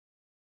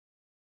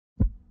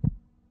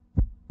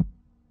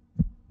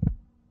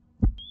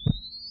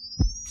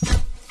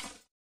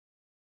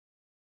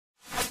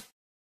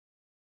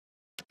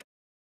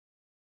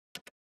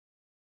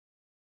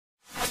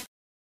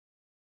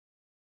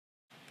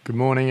Good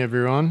morning,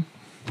 everyone.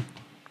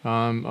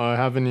 I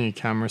have a new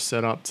camera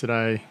set up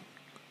today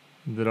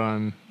that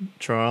I'm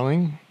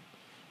trialing.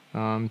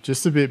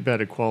 Just a bit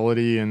better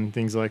quality and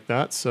things like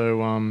that.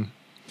 So,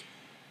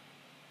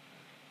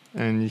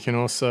 and you can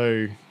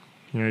also,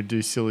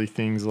 do silly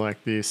things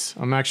like this.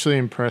 I'm actually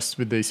impressed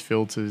with these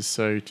filters.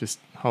 So just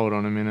hold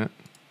on a minute.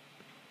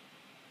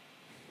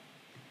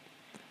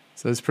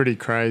 So it's pretty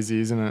crazy,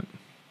 isn't it?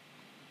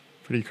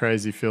 Pretty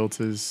crazy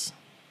filters.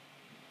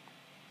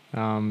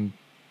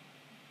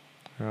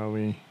 Where are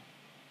we?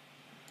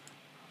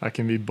 I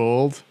can be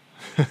bald.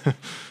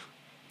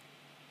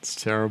 It's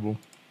terrible.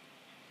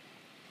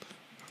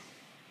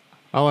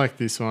 I like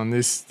this one.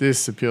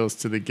 This appeals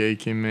to the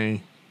geek in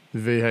me.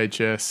 The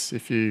VHS.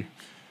 If you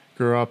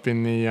grew up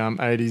in the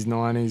 80s,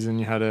 90s and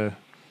you had a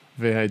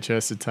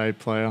VHS, a tape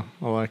player,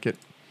 I like it.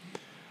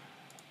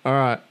 All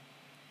right.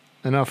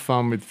 Enough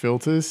fun with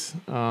filters.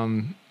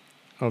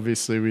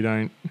 Obviously, we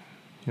don't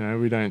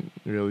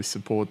really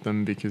support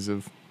them because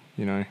of,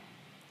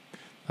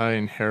 they're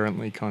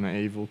inherently kind of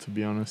evil, to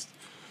be honest.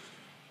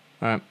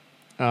 All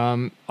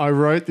right. I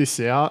wrote this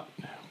out,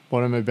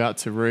 what I'm about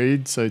to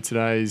read. So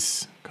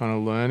today's kind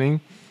of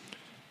learning,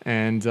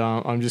 and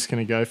I'm just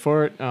going to go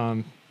for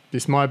it.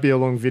 This might be a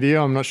long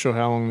video. I'm not sure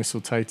how long this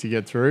will take to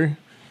get through.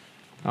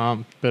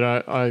 But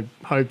I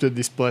hope that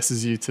this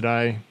blesses you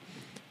today.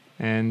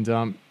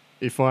 And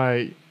if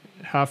I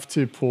have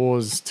to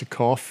pause to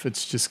cough,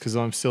 it's just because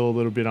I'm still a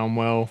little bit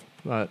unwell,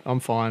 but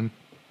I'm fine.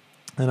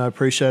 And I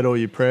appreciate all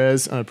your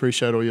prayers. I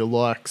appreciate all your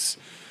likes.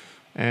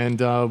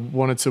 And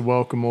wanted to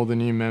welcome all the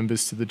new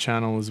members to the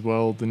channel as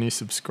well, the new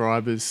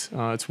subscribers.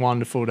 It's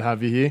wonderful to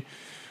have you here.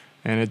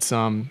 And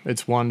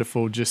it's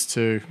wonderful just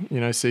to,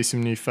 see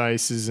some new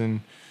faces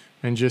and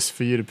just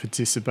for you to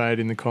participate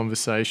in the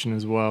conversation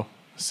as well.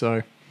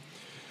 So,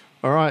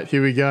 all right,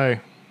 here we go.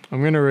 I'm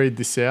going to read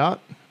this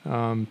out.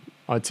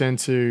 I tend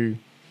to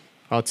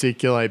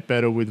articulate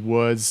better with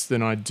words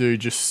than I do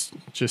just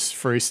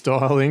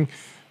freestyling.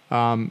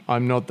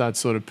 I'm not that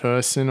sort of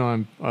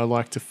person. I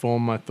like to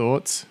form my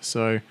thoughts,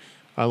 so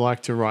I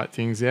like to write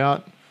things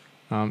out.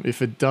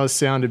 If it does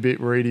sound a bit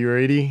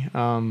ready,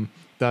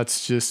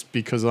 that's just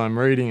because I'm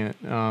reading it.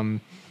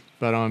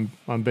 But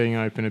I'm being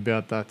open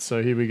about that.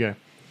 So here we go.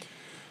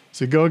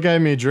 So God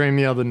gave me a dream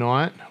the other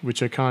night,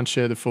 which I can't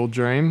share the full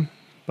dream,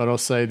 but I'll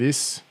say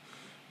this,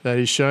 that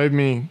He showed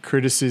me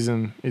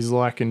criticism is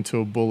likened to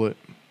a bullet.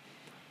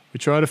 We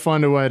try to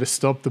find a way to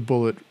stop the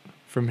bullet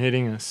from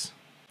hitting us.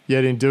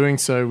 Yet in doing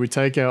so, we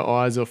take our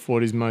eyes off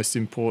what is most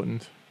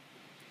important.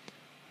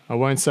 I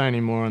won't say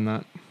any more on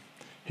that.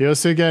 He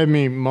also gave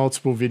me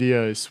multiple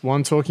videos,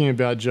 one talking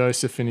about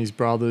Joseph and his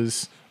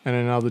brothers, and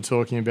another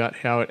talking about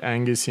how it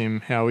angers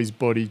him, how his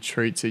body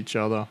treats each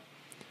other.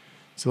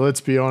 So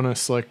let's be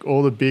honest, like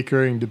all the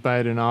bickering,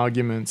 debate and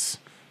arguments,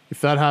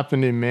 if that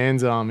happened in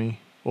man's army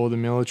or the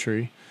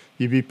military,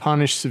 you'd be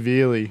punished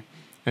severely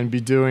and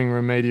be doing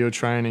remedial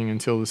training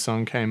until the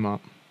sun came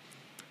up.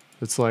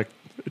 It's like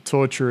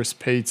torturous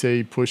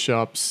PT,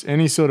 push-ups,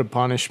 any sort of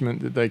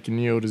punishment that they can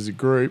yield as a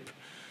group.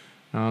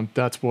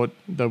 That's what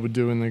they would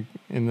do in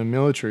the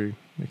military,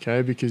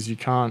 okay? Because you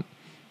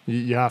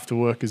have to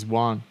work as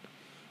one,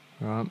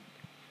 right?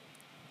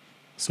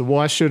 So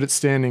why should it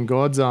stand in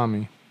God's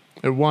army?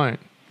 It won't.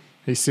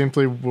 He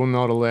simply will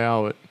not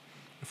allow it.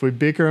 If we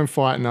bicker and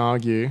fight and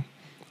argue,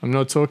 I'm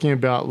not talking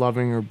about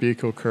loving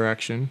rebuke or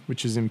correction,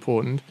 which is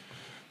important,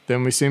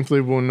 then we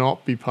simply will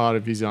not be part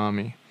of His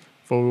army.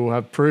 For we will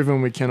have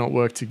proven we cannot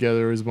work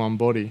together as one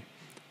body.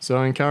 So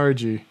I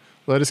encourage you,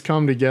 let us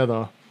come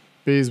together,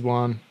 be as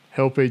one,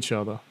 help each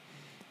other.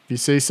 If you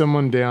see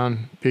someone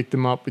down, pick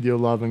them up with your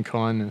love and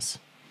kindness.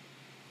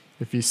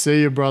 If you see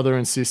your brother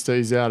and sister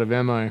is out of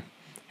ammo,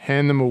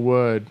 hand them a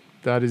word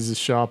that is as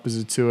sharp as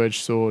a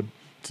two-edged sword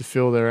to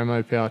fill their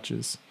ammo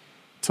pouches.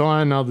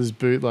 Tie another's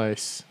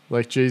bootlace,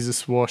 like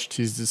Jesus washed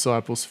His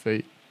disciples'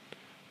 feet.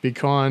 Be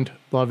kind,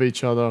 love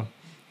each other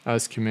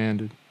as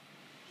commanded.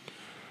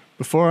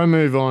 Before I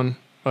move on,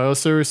 I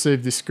also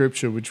received this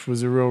scripture which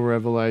was a real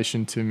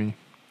revelation to me.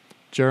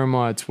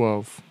 Jeremiah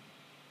 12.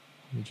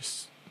 Let me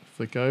just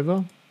flick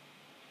over.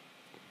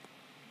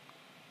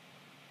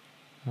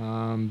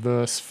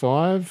 Verse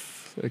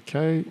 5.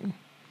 Okay,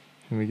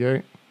 here we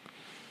go.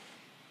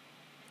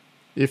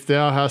 If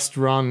thou hast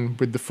run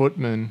with the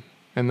footmen,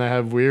 and they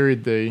have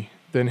wearied thee,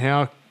 then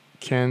how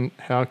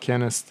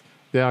canst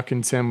thou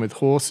contend with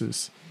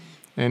horses?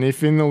 And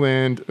if in the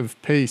land of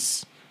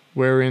peace,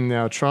 wherein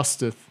thou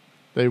trusteth,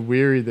 they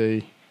weary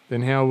thee,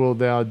 then how wilt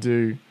thou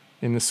do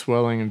in the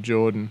swelling of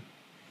Jordan?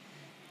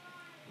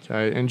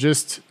 Okay, and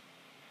just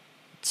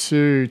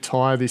to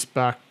tie this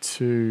back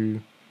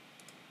to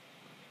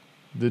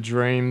the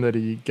dream that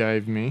He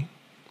gave me,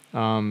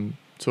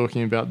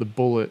 talking about the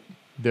bullet,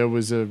 there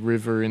was a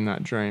river in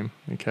that dream.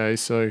 Okay,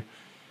 so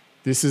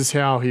this is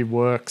how He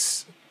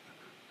works.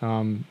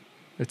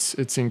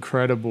 It's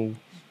incredible.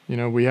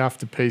 We have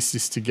to piece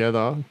this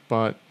together,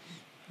 but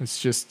it's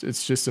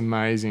just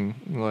amazing,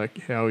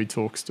 like how He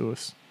talks to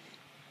us.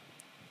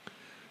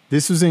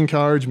 This was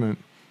encouragement,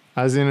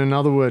 as in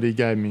another word He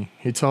gave me.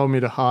 He told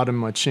me to harden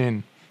my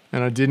chin,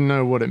 and I didn't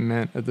know what it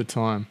meant at the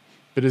time.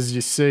 But as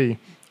you see,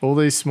 all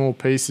these small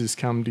pieces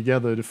come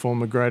together to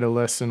form a greater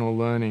lesson or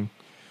learning.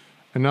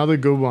 Another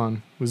good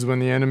one was when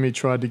the enemy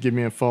tried to give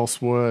me a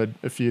false word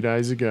a few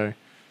days ago.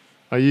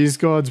 I used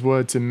God's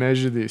word to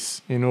measure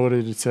this in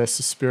order to test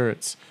the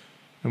spirits.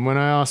 And when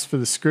I asked for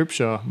the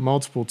scripture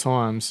multiple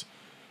times,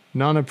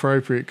 none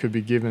appropriate could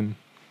be given.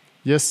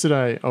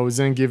 Yesterday, I was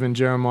then given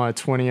Jeremiah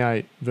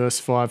 28, verse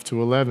 5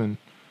 to 11,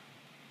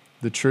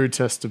 the true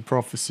test of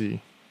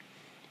prophecy,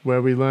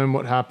 where we learn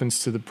what happens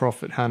to the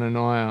prophet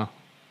Hananiah.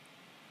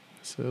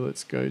 So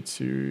let's go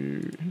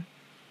to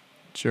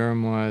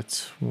Jeremiah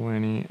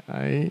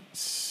 28.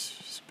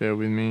 Just bear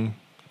with me.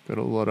 I've got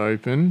a lot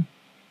open.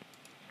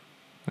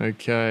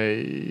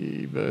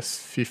 Okay, verse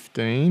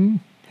 15.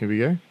 Here we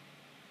go.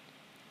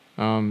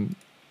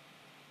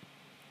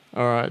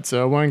 Alright,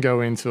 so I won't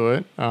go into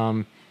it,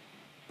 but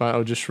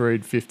I'll just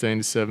read 15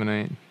 to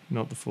 17,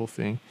 not the full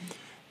thing.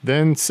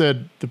 Then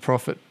said the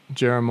prophet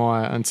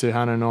Jeremiah unto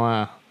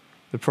Hananiah,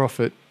 the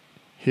prophet,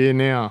 Hear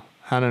now,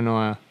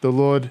 Hananiah, the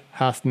Lord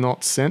hath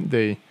not sent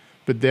thee,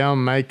 but thou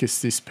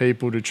makest this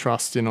people to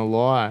trust in a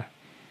lie.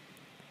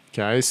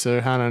 Okay,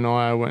 so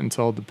Hananiah went and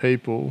told the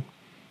people,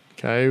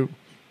 okay,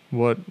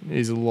 what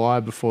is a lie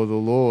before the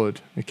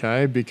Lord,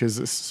 okay, because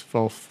it's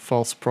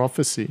false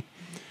prophecy.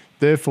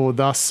 Therefore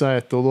thus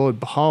saith the Lord,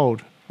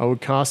 Behold, I will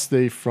cast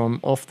thee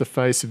from off the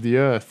face of the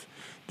earth.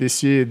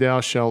 This year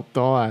thou shalt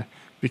die,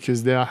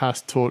 because thou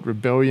hast taught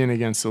rebellion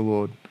against the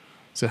Lord.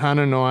 So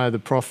Hananiah the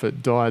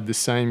prophet died the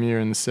same year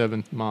in the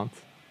 7th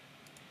month.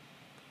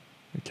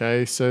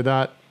 Okay, so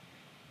that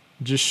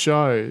just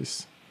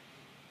shows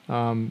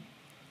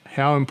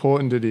how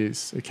important it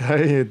is,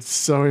 okay? It's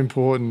so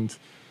important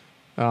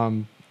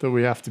that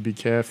we have to be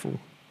careful,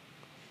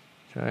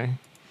 okay?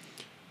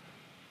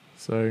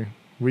 So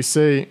we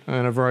see,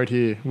 and I've wrote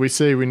here, we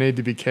see we need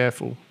to be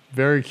careful,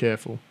 very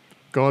careful.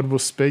 God will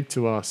speak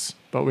to us,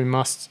 but we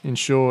must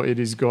ensure it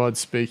is God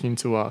speaking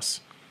to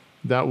us,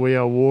 that we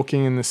are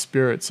walking in the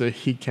Spirit so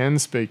He can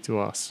speak to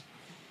us.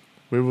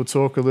 We will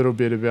talk a little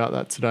bit about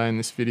that today in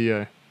this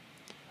video.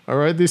 I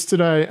wrote this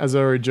today as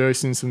I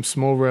rejoice in some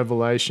small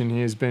revelation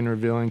He has been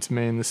revealing to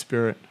me in the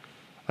Spirit.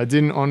 I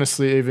didn't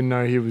honestly even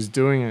know He was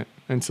doing it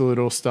until it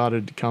all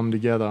started to come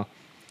together.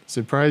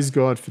 So praise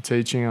God for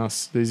teaching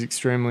us these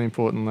extremely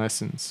important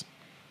lessons.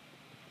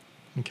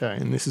 Okay,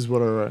 and this is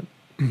what I wrote.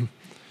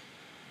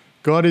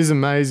 God is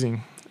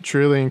amazing,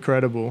 truly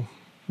incredible.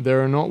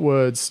 There are not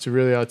words to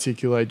really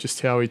articulate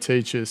just how He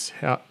teaches,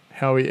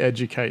 how He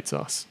educates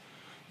us.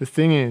 The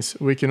thing is,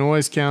 we can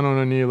always count on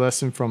a new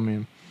lesson from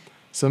Him.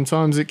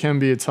 Sometimes it can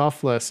be a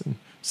tough lesson.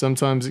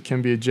 Sometimes it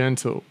can be a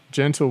gentle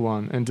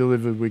one and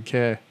delivered with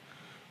care.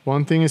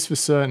 One thing is for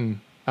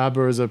certain,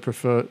 Abba, as I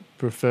prefer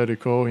to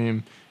call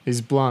Him,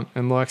 is blunt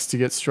and likes to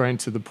get straight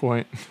to the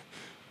point.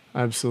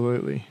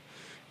 Absolutely.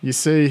 You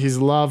see, His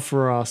love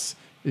for us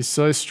is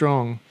so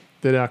strong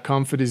that our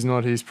comfort is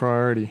not His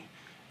priority.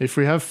 If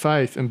we have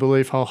faith and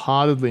believe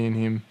wholeheartedly in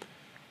Him,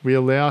 we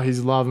allow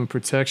His love and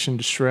protection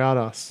to shroud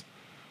us.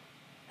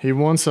 He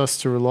wants us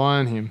to rely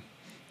on Him.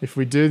 If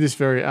we do this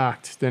very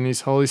act, then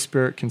His Holy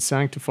Spirit can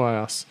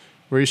sanctify us,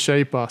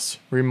 reshape us,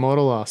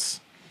 remodel us.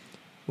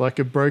 Like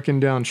a broken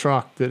down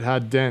truck that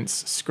had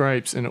dents,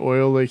 scrapes, and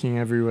oil leaking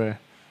everywhere,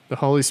 the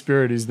Holy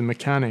Spirit is the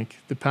mechanic,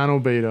 the panel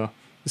beater,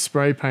 the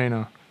spray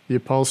painter, the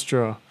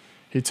upholsterer.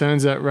 He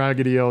turns that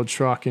raggedy old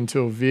truck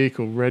into a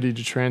vehicle ready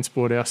to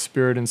transport our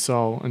spirit and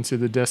soul into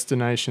the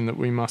destination that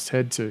we must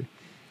head to.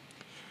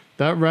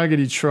 That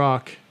raggedy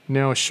truck,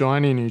 now a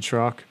shiny new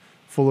truck,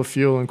 full of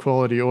fuel and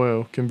quality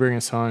oil, can bring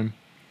us home.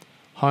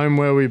 Home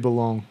where we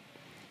belong,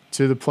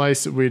 to the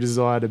place that we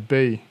desire to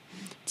be,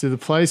 to the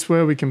place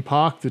where we can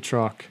park the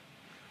truck,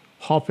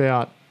 hop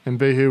out, and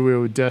be who we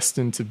were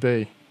destined to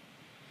be.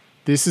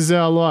 This is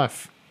our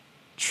life,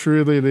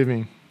 truly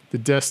living, the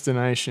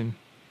destination.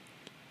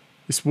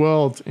 This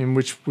world in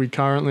which we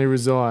currently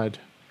reside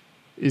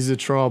is a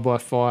trial by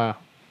fire,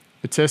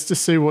 a test to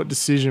see what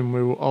decision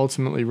we will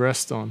ultimately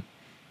rest on.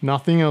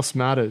 Nothing else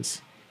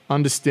matters.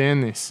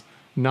 Understand this.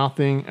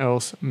 Nothing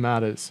else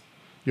matters.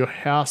 Your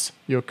house,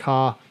 your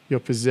car, your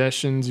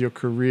possessions, your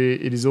career,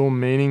 it is all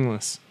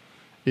meaningless.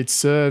 It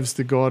serves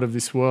the God of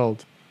this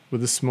world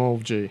with a small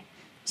g,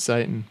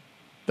 Satan.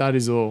 That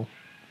is all.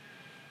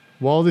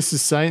 While this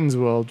is Satan's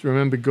world,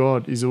 remember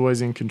God is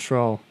always in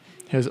control.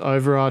 He has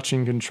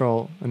overarching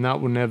control, and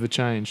that will never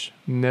change.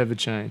 Never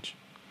change.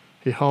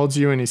 He holds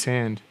you in His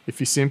hand.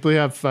 If you simply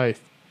have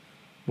faith,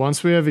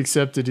 once we have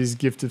accepted His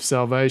gift of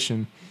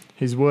salvation,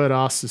 His word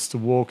asks us to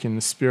walk in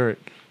the Spirit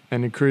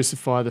and to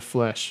crucify the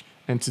flesh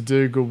and to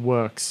do good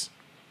works.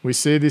 We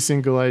see this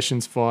in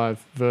Galatians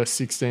 5, verse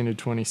 16 to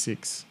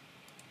 26.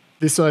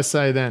 This I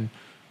say then,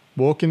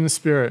 walk in the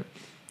Spirit,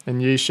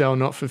 and ye shall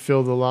not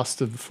fulfill the lust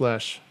of the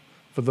flesh.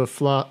 For the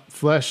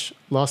flesh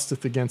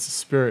lusteth against the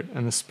Spirit,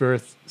 and the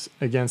Spirit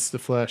against the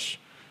flesh.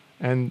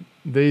 And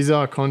these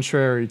are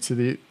contrary to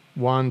the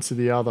one to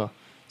the other,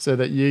 so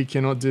that ye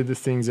cannot do the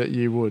things that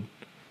ye would.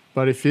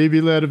 But if ye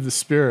be led of the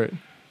Spirit,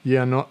 ye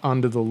are not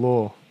under the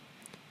law.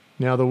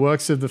 Now the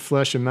works of the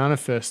flesh are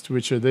manifest,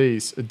 which are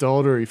these: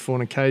 adultery,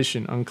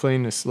 fornication,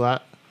 uncleanness, I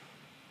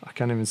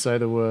can't even say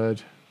the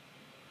word.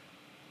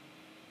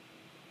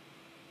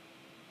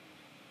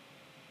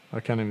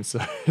 I can't even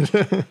say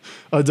it.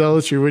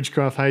 Idolatry,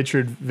 witchcraft,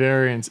 hatred,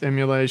 variance,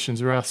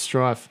 emulations, wrath,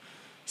 strife,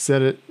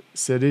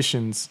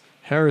 seditions,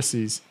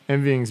 heresies,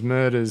 envyings,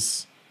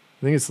 murders.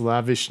 I think it's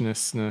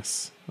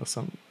lavishness or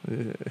something,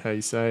 how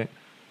you say it.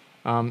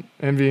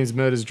 Envyings,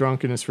 murders,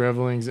 drunkenness,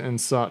 revellings,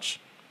 and such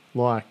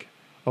like,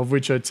 of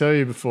which I tell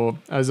you before,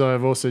 as I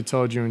have also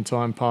told you in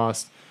time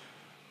past,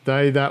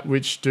 they that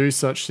which do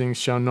such things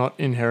shall not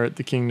inherit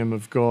the kingdom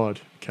of God.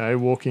 Okay,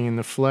 walking in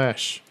the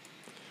flesh.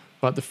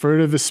 But the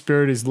fruit of the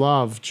Spirit is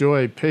love,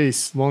 joy,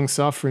 peace,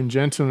 long-suffering,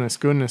 gentleness,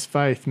 goodness,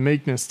 faith,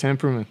 meekness,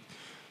 temperance.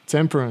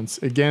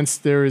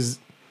 Against there is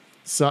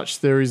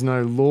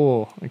no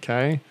law,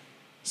 okay?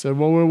 So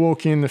while we're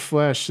walking in the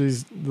flesh,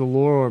 the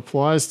law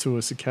applies to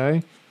us,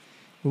 okay?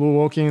 While we're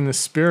walking in the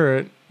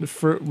Spirit,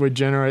 we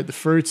generate the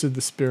fruits of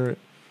the Spirit.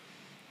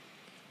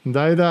 And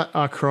they that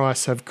are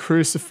Christ have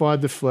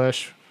crucified the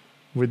flesh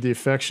with the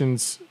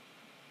affections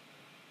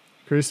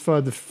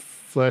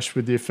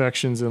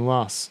and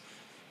lusts.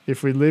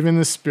 If we live in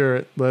the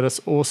Spirit, let us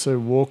also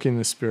walk in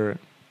the Spirit.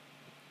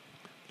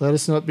 Let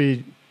us not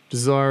be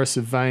desirous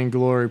of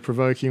vainglory,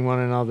 provoking one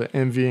another,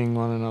 envying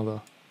one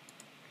another.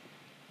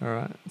 All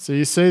right, so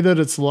you see that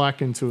it's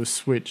likened to a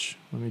switch.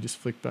 Let me just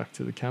flick back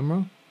to the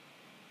camera.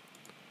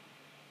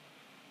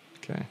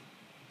 Okay,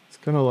 it's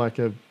kind of like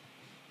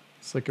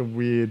it's like a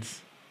weird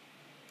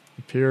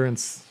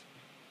appearance.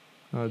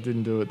 Oh, I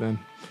didn't do it then.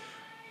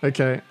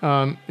 Okay,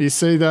 you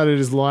see that it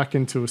is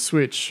likened to a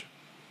switch,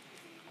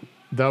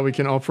 that we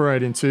can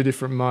operate in two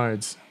different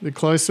modes. The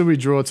closer we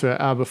draw to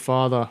our Abba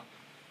Father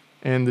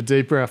and the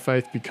deeper our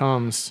faith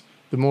becomes,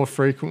 the more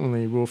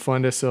frequently we'll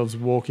find ourselves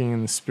walking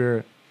in the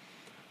Spirit.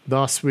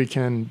 Thus we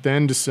can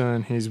then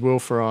discern His will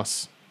for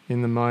us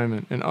in the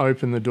moment and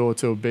open the door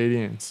to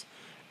obedience.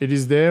 It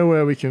is there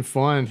where we can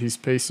find His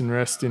peace and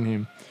rest in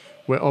Him.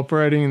 While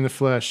operating in the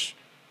flesh,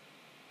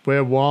 we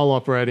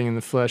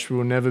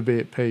will never be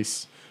at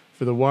peace.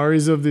 For the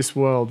worries of this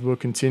world will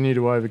continue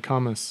to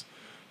overcome us.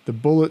 The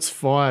bullets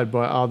fired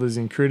by others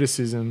in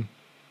criticism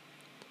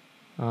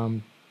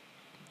that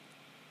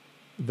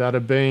are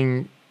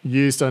being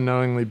used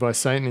unknowingly by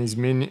Satan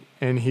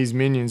and his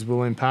minions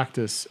will impact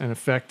us and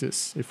affect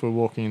us if we're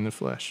walking in the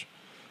flesh.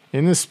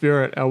 In the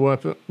Spirit, our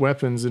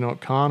weapons are not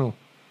carnal.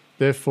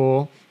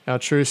 Therefore, our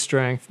true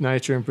strength,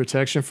 nature, and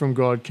protection from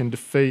God can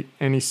defeat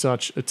any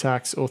such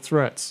attacks or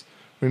threats.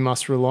 We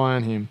must rely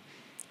on Him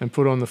and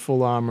put on the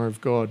full armor of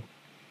God.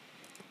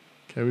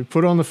 Okay, we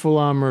put on the full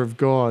armor of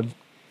God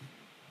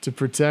to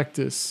protect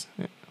us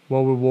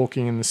while we're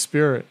walking in the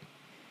Spirit.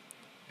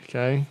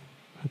 Okay,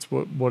 that's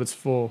what it's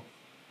for.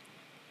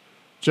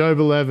 Job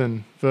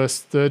 11, verse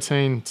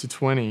 13 to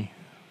 20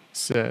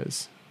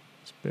 says,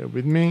 just bear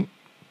with me.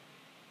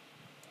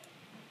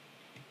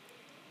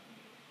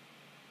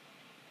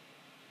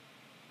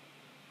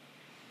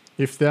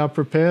 If thou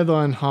prepare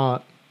thine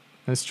heart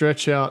and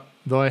stretch out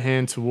thy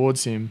hand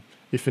towards him,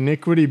 if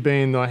iniquity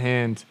be in thy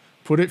hand,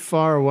 put it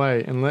far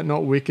away, and let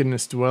not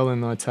wickedness dwell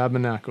in thy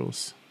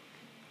tabernacles.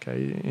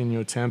 Okay, in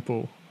your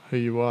temple, who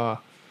you are.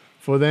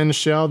 For then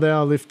shall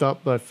thou lift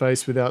up thy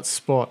face without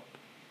spot.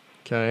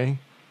 Okay,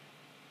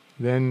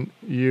 then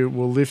you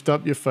will lift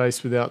up your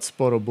face without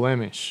spot or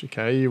blemish.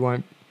 Okay, you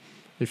won't.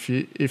 If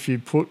you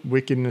put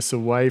wickedness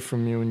away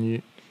from you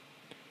and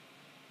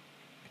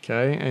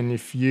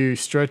if you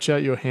stretch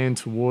out your hand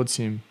towards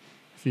Him,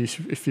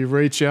 if you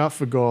reach out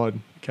for God,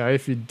 okay,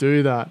 if you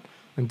do that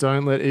and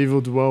don't let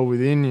evil dwell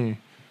within you,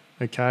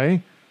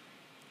 okay,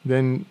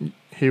 then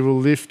He will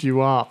lift you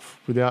up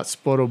without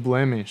spot or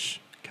blemish,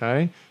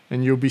 okay,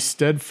 and you'll be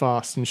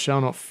steadfast and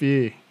shall not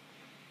fear,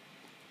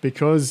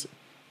 because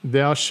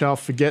thou shalt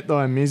forget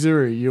thy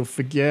misery. You'll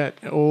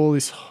forget all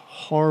this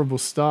horrible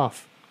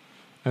stuff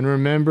and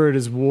remember it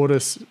as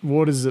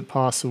waters that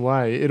pass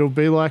away. It'll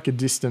be like a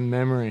distant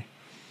memory.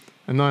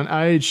 And thine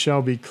age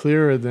shall be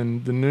clearer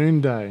than the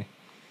noonday.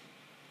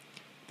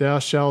 Thou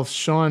shalt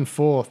shine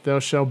forth. Thou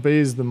shalt be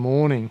as the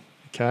morning.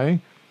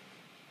 Okay?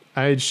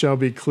 Age shall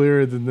be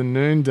clearer than the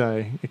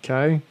noonday.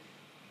 Okay?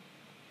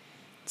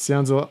 It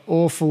sounds an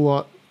awful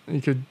lot.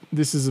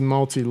 This is a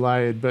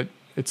multi-layered, but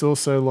it's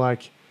also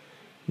like,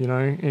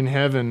 in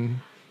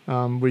heaven,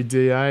 we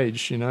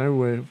de-age.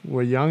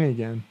 We're young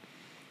again.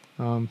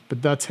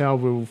 But that's how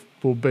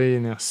we'll be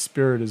in our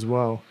spirit as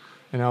well.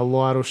 And our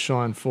light will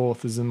shine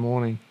forth as the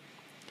morning.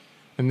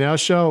 And thou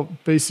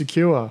shalt be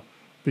secure,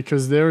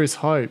 because there is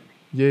hope.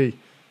 Yea,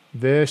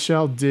 there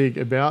shall dig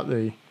about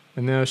thee,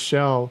 and thou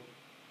shalt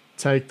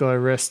take thy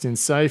rest in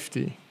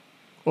safety.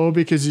 All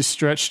because you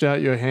stretched out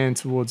your hand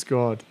towards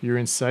God. You're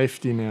in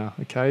safety now,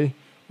 okay?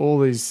 All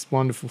these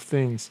wonderful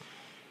things.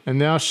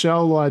 And thou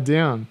shalt lie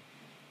down,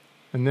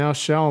 and thou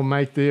shalt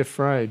make thee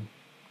afraid.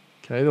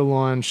 Okay, the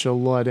lion shall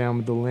lie down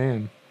with the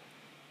lamb.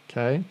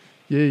 Okay,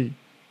 yea,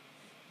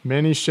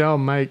 many shall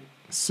make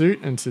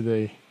suit unto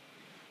thee,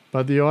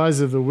 but the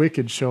eyes of the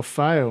wicked shall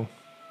fail.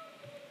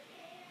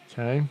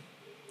 Okay,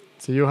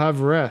 So you'll have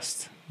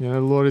rest. You know,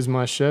 the Lord is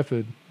my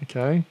shepherd,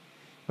 okay?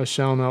 I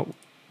shall not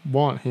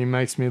want. He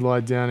makes me lie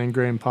down in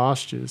green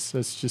pastures.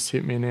 That's just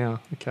hit me now,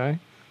 okay?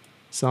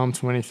 Psalm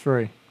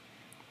 23,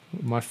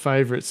 my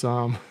favorite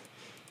psalm,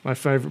 my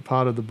favorite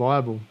part of the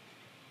Bible,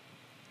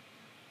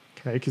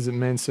 okay, because it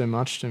means so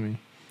much to me.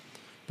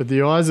 But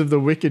the eyes of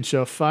the wicked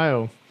shall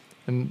fail,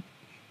 and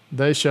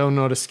they shall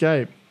not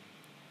escape.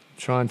 I'm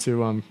trying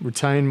to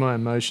retain my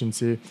emotions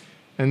here.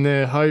 And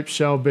their hope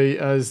shall be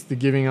as the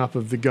giving up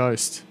of the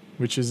ghost,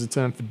 which is a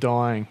term for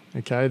dying,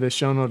 okay? They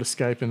shall not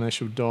escape and they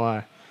shall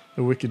die.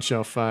 The wicked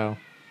shall fail.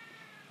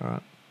 All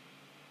right.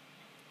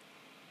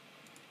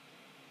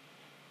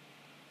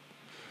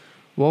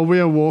 While we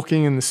are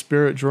walking in the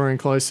Spirit, drawing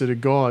closer to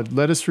God,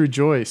 let us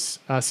rejoice,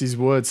 as His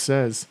word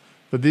says.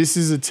 For this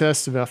is a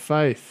test of our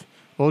faith.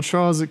 All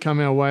trials that come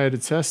our way are to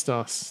test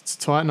us, to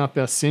tighten up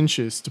our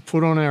cinches, to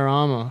put on our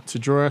armour, to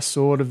draw our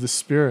sword of the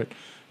Spirit,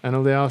 and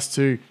allow us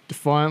to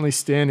defiantly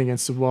stand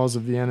against the wiles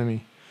of the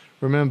enemy.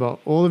 Remember,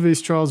 all of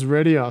these trials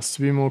ready us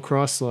to be more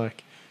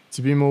Christ-like,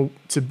 to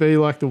be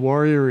like the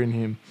warrior in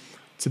Him,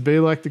 to be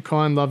like the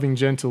kind, loving,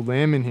 gentle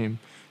lamb in Him,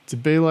 to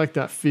be like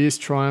that fierce,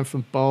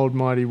 triumphant, bold,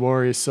 mighty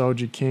warrior,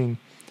 soldier, king,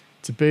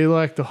 to be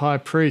like the high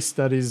priest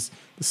that is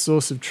the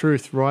source of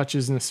truth,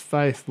 righteousness,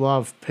 faith,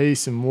 love,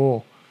 peace, and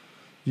war.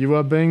 You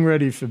are being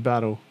ready for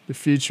battle. The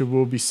future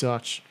will be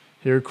such.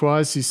 He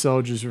requires His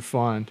soldiers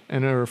refined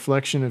and a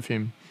reflection of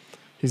Him.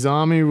 His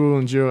army will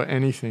endure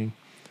anything.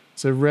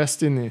 So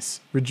rest in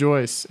this,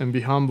 rejoice, and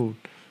be humbled.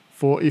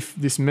 For if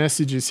this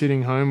message is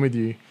hitting home with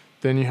you,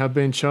 then you have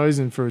been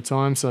chosen for a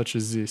time such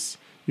as this.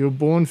 You were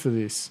born for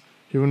this.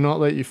 He will not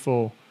let you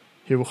fall.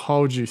 He will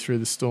hold you through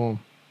the storm.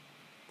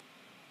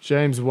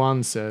 James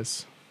 1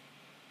 says,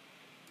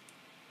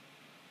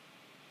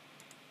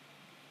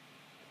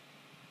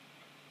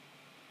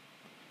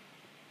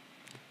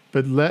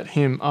 but let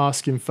him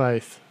ask in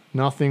faith.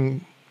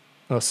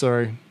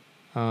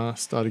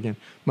 Start again.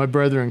 My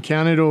brethren,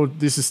 count it all.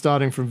 This is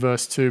starting from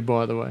verse 2,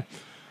 by the way.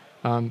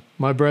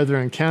 My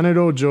brethren, count it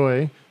all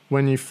joy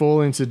when you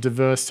fall into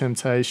diverse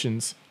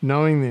temptations,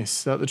 knowing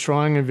this, that the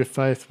trying of your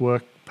faith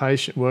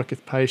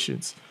worketh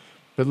patience.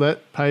 But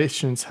let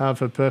patience have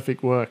her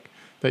perfect work,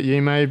 that ye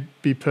may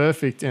be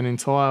perfect and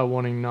entire,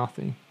 wanting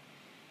nothing.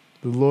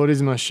 The Lord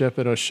is my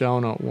shepherd, I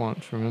shall not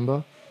want.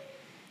 Remember?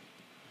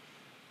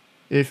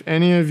 If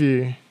any of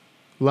you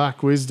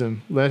lack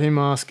wisdom, let him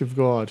ask of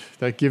God,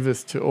 that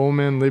giveth to all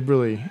men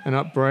liberally, and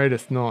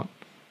upbraideth not,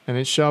 and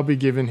it shall be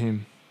given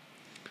him.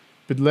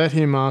 But let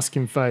him ask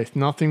in faith,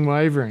 nothing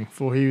wavering,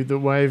 for he that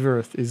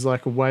wavereth is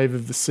like a wave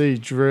of the sea,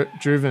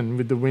 driven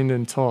with the wind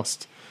and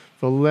tossed.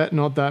 For let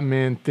not that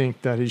man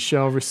think that he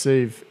shall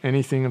receive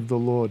anything of the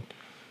Lord.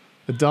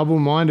 A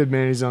double-minded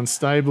man is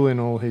unstable in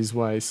all his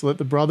ways. Let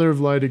the brother of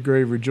low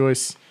degree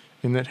rejoice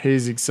in that he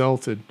is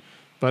exalted,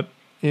 but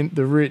in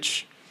the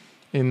rich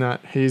in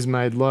that he is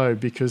made low,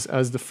 because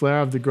as the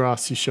flower of the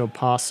grass he shall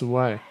pass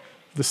away.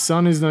 The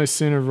sun is no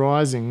sooner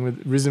risen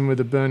with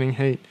a burning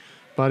heat,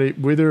 but it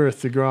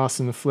withereth the grass,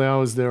 and the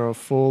flowers thereof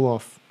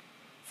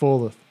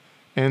falleth,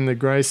 and the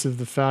grace of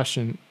the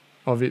fashion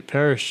of it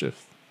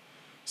perisheth.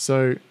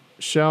 So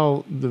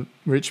shall the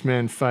rich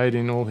man fade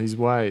in all his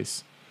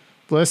ways.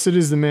 Blessed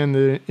is the man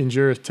that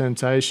endureth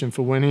temptation,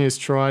 for when he is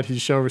tried he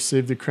shall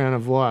receive the crown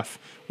of life,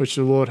 which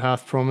the Lord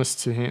hath promised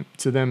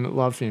to them that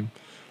love him.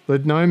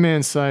 Let no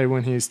man say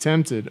when he is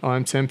tempted, I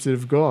am tempted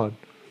of God.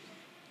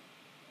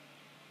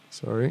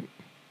 Sorry,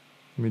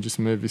 let me just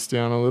move this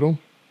down a little.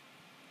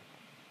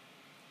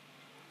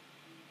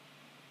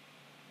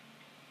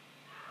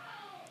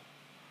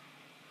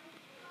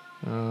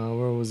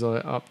 Where was I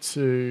up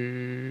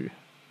to?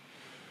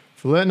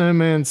 For let no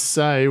man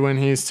say when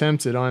he is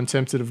tempted, I am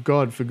tempted of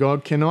God, for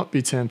God cannot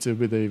be tempted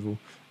with evil,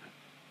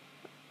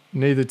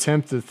 neither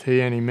tempteth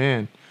he any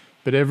man.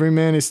 But every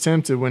man is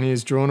tempted when he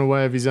is drawn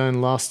away of his own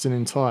lust and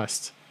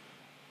enticed.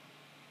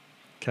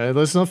 Okay,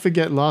 let's not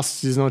forget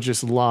lust is not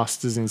just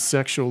lust as in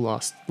sexual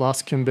lust.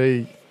 Lust can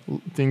be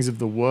things of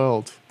the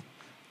world.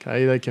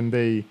 Okay, they can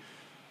be,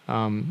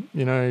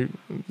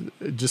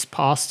 just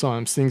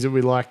pastimes, things that we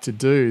like to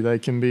do. They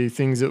can be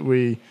things that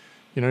we,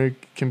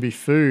 can be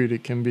food.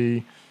 It can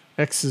be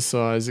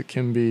exercise. It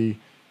can be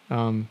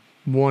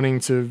wanting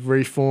to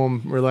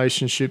reform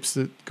relationships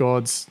that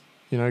God's,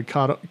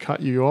 cut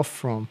you off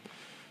from.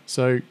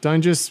 So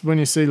don't just, when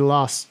you see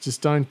lust,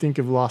 just don't think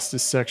of lust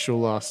as sexual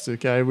lust,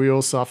 okay? We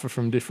all suffer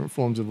from different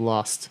forms of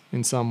lust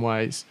in some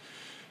ways.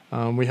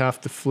 We have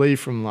to flee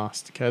from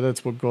lust, okay?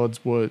 That's what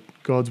God's word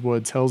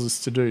tells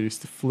us to do, is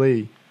to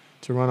flee,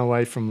 to run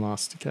away from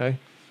lust, okay?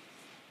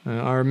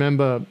 I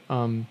remember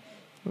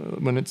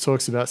when it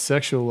talks about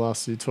sexual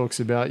lust, it talks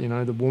about,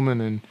 the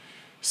woman and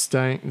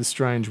the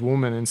strange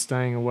woman and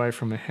staying away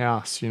from a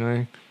house,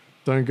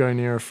 Don't go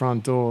near a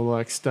front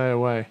door, stay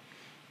away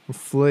and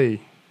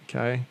flee.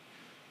 Okay,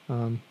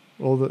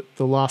 all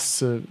the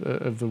lusts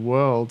of the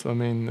world. I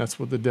mean, that's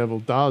what the devil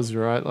does,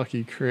 right?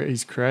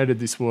 He's created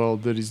this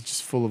world that is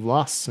just full of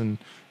lusts and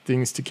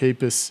things to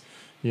keep us,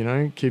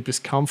 keep us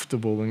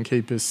comfortable and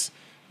keep us,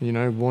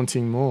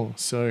 wanting more.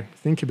 So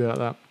think about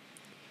that.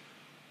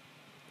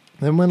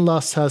 Then when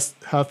lust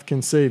hath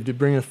conceived, it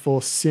bringeth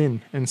forth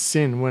sin, and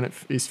sin, when it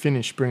is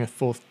finished, bringeth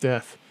forth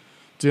death.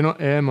 Do not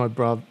err, my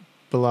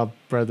beloved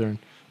brethren.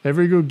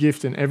 Every good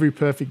gift and every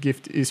perfect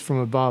gift is from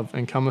above,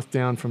 and cometh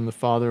down from the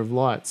Father of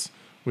lights,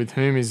 with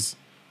whom is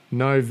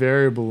no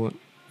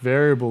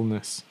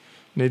variableness,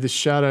 neither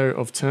shadow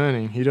of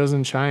turning. He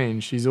doesn't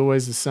change. He's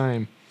always the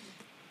same.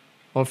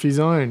 Of his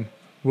own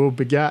will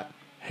begat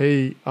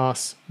he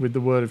us with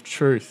the word of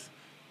truth,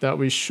 that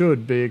we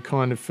should be a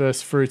kind of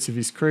first fruits of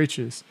his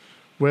creatures.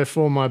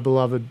 Wherefore, my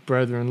beloved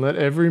brethren, let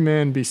every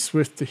man be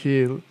swift to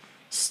hear,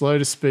 slow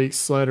to speak,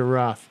 slow to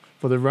wrath,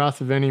 for the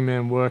wrath of any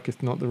man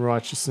worketh not the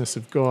righteousness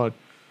of God.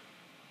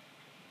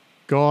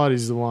 God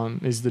is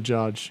the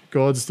judge.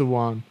 God's the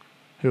one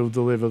who will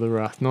deliver the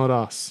wrath, not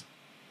us.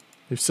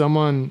 If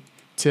someone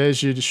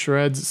tears you to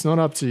shreds, it's not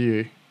up to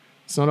you.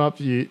 It's not up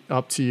to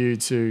you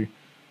to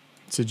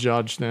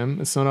judge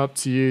them. It's not up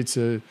to you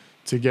to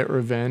get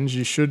revenge.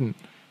 You shouldn't.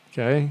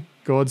 Okay?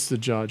 God's the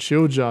judge.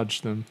 He'll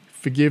judge them.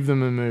 Forgive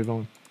them and move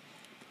on.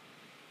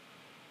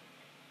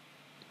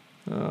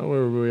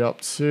 Where are we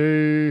up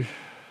to?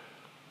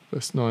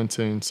 Verse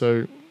 19.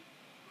 So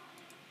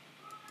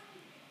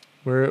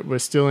we're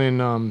still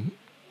in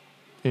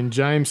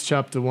James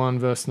chapter 1,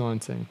 verse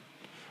 19.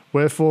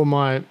 Wherefore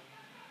my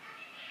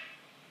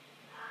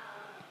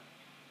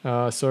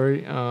I'll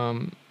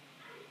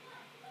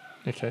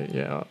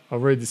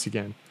read this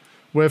again.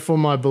 Wherefore,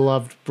 my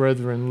beloved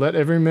brethren, let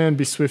every man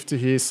be swift to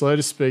hear, slow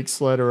to speak,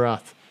 slow to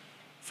wrath.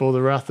 For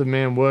the wrath of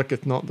man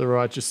worketh not the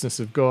righteousness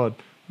of God.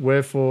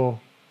 Wherefore,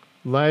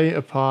 lay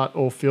apart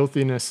all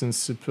filthiness and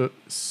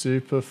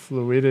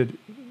superfluity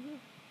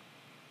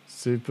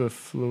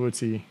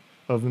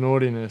of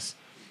naughtiness,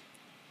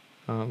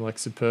 like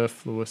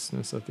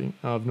superfluousness, I think,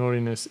 of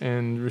naughtiness,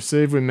 and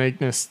receive with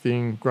meekness the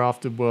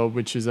engrafted word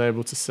which is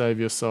able to save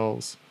your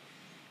souls.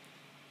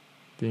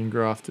 The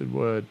engrafted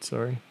word,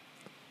 sorry.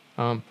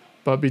 But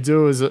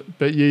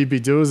ye be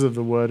doers of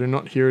the word, and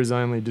not hearers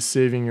only,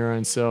 deceiving your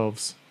own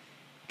selves.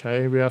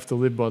 Okay, we have to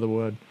live by the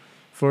word.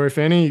 For if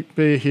any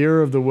be a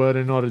hearer of the word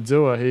and not a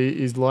doer,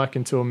 he is like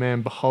unto a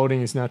man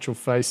beholding his natural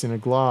face in a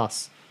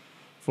glass.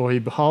 For he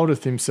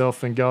beholdeth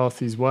himself and goeth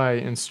his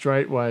way, and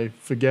straightway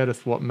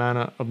forgetteth what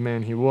manner of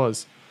man he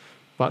was.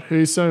 But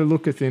whoso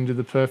looketh into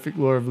the perfect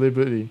law of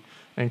liberty,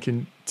 and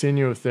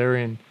continueth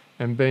therein,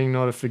 and being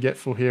not a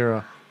forgetful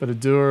hearer, but a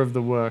doer of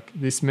the work,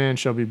 this man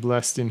shall be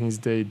blessed in his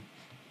deed.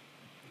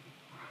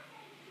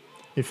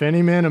 If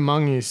any man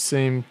among you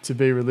seem to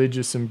be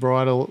religious, and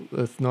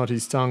bridleth not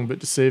his tongue, but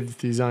deceiveth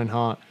his own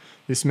heart,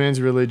 this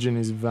man's religion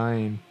is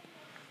vain.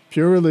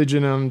 Pure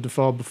religion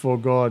undefiled before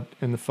God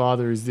and the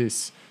Father is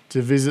this,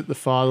 to visit the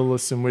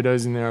fatherless and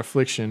widows in their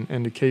affliction,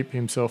 and to keep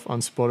himself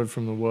unspotted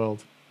from the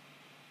world.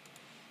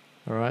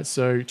 All right,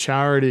 so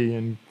charity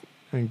and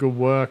good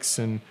works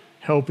and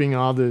helping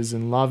others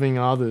and loving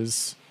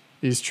others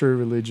is true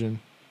religion.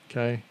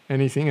 Okay,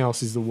 anything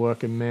else is the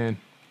work of man.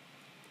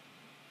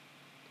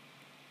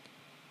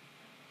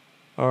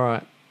 All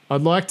right,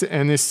 I'd like to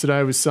end this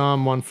today with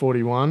Psalm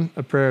 141,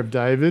 a prayer of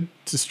David,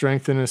 to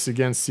strengthen us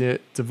against the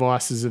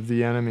devices of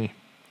the enemy.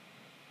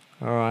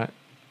 All right,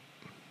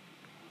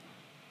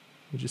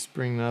 we'll just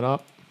bring that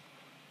up.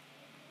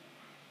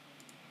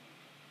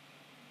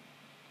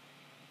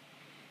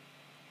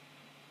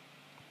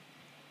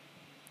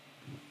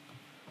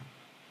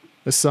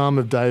 A Psalm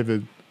of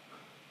David.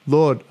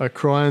 Lord, I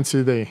cry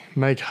unto thee,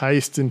 make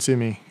haste unto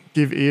me,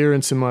 give ear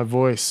unto my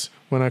voice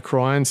when I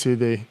cry unto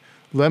thee.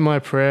 Let my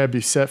prayer be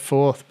set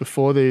forth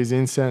before thee as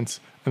incense,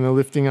 and the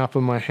lifting up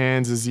of my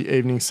hands as the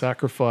evening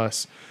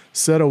sacrifice.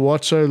 Set a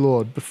watch, O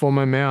Lord, before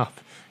my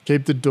mouth,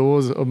 keep the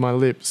doors of my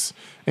lips.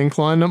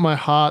 Incline not my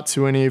heart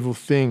to any evil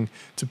thing,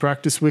 to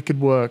practice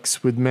wicked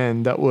works with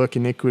men that work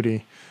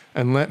iniquity,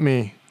 and let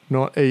me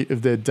not eat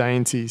of their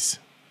dainties.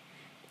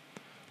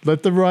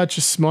 Let the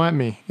righteous smite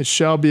me, it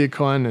shall be a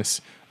kindness,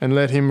 and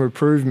let him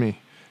reprove me,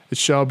 it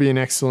shall be an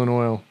excellent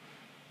oil,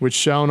 which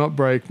shall not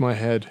break my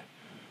head.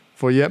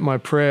 For yet my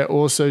prayer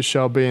also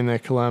shall be in their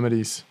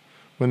calamities,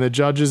 when the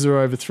judges are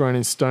overthrown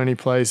in stony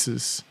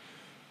places.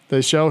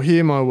 They shall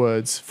hear my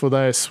words, for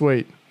they are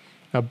sweet.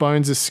 Our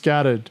bones are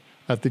scattered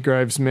at the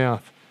grave's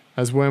mouth,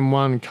 as when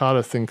one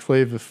cutteth and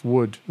cleaveth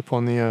wood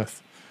upon the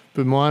earth.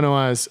 But mine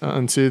eyes are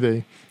unto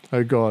thee,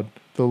 O God,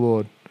 the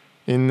Lord.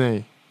 In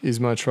thee is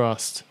my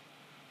trust.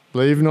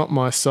 Leave not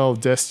my soul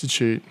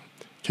destitute.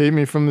 Keep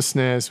me from the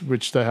snares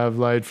which they have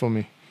laid for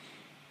me,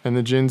 and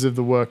the gins of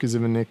the workers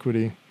of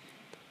iniquity.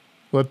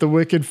 Let the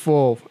wicked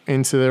fall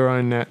into their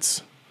own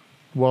nets,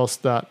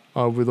 whilst that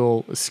I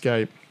withal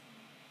escape.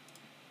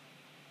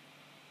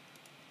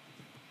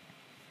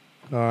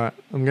 All right,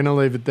 I'm going to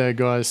leave it there,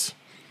 guys.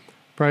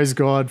 Praise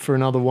God for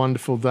another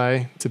wonderful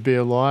day to be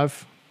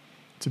alive,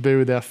 to be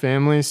with our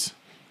families,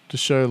 to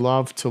show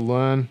love, to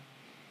learn,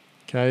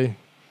 okay,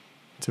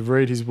 to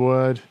read his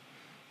word,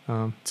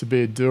 to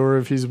be a doer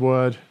of his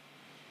word,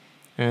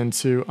 and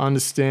to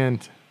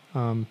understand,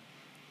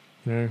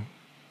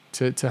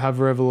 to have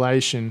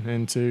revelation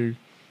and to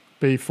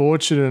be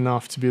fortunate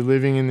enough to be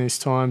living in these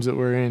times that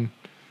we're in.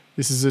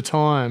 This is a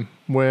time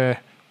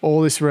where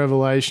all this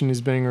revelation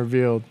is being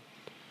revealed.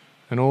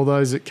 And all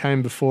those that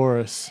came before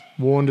us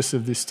warned us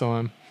of this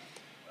time.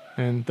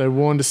 And they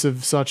warned us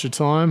of such a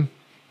time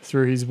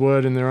through his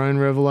word and their own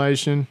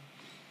revelation.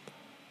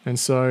 And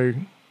so,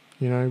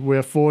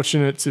 we're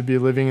fortunate to be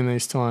living in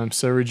these times.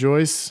 So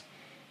rejoice.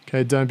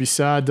 Okay, don't be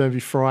sad, don't be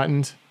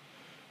frightened.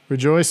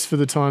 Rejoice for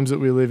the times that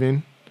we live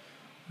in,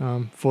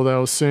 for they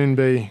will soon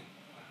be,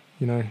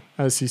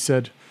 as he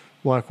said,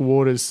 like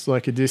waters,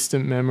 like a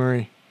distant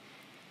memory.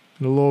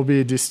 It'll all be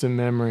a distant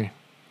memory.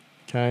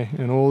 Okay,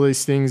 and all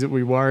these things that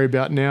we worry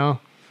about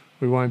now,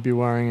 we won't be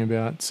worrying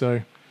about.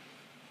 So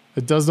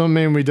it does not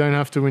mean we don't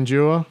have to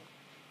endure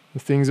the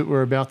things that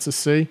we're about to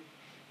see,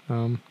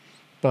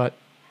 but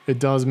it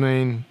does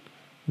mean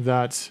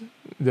that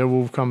there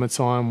will come a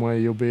time where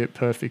you'll be at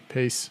perfect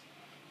peace.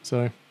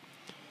 So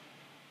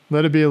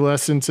let it be a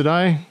lesson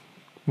today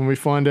when we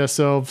find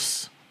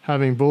ourselves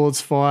having bullets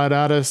fired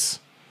at us,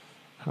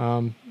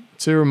 to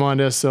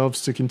remind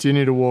ourselves to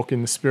continue to walk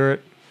in the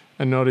Spirit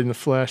and not in the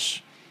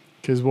flesh,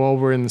 because while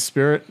we're in the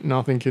Spirit,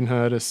 nothing can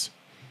hurt us.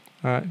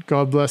 All right,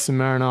 God bless and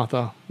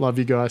Maranatha. Love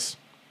you guys.